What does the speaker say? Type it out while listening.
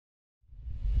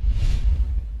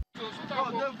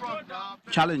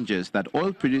Challenges that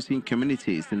oil-producing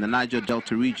communities in the Niger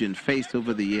Delta region face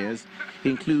over the years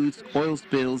includes oil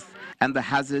spills and the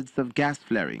hazards of gas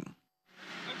flaring.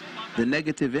 The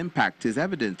negative impact is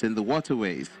evident in the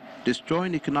waterways,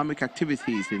 destroying economic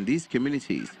activities in these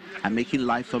communities and making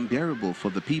life unbearable for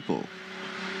the people.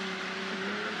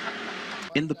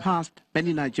 In the past,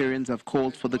 many Nigerians have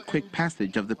called for the quick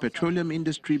passage of the Petroleum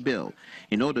Industry Bill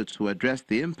in order to address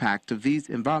the impact of these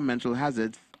environmental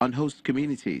hazards on host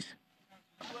communities.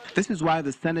 This is why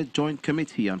the Senate Joint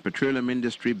Committee on Petroleum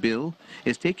Industry Bill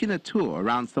is taking a tour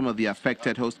around some of the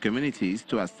affected host communities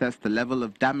to assess the level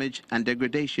of damage and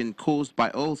degradation caused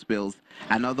by oil spills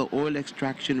and other oil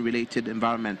extraction-related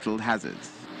environmental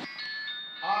hazards.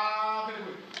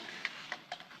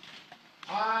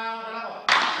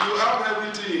 You have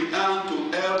everything in hand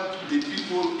to help the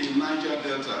people in Niger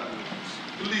Delta.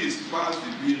 Please pass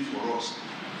the bill for us.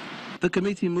 The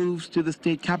committee moves to the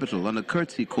state capital on a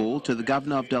courtesy call to the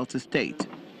governor of Delta State,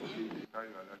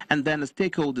 and then a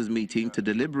stakeholders meeting to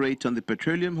deliberate on the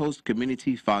Petroleum Host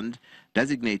Community Fund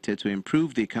designated to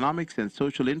improve the economics and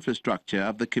social infrastructure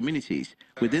of the communities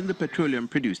within the petroleum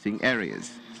producing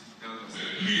areas.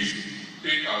 Please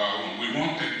take our own. We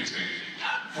want 10%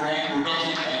 from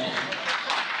production.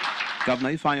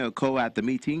 Governor Ifeanyi Okowa at the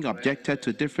meeting objected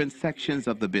to different sections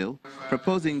of the bill,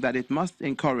 proposing that it must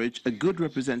encourage a good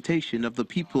representation of the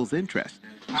people's interest.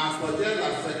 As suggested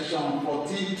as section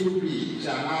 14(2)(b)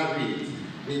 shall now read,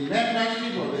 the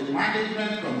membership of the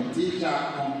management committee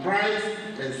shall comprise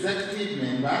executive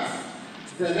members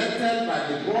selected by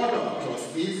the board of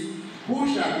trustees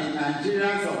who shall be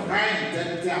Nigerians of high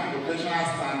integrity and professional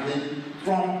standing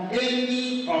from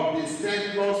any of the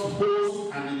settlers,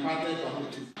 hosts, and imparted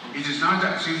committees. It is not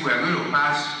as if we are going to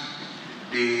pass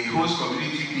the host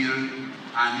community bill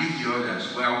and leave the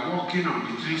others. We are working on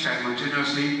the three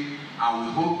simultaneously, and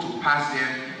we hope to pass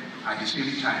them at the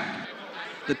same time.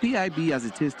 The PIB as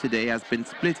it is today has been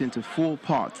split into 4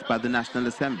 parts by the National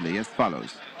Assembly as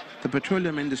follows: the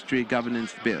Petroleum Industry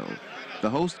Governance Bill, the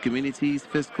Host Communities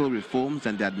Fiscal Reforms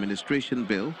and Administration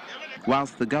Bill.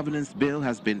 Whilst the Governance Bill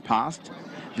has been passed,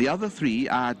 the other 3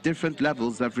 are at different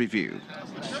levels of review.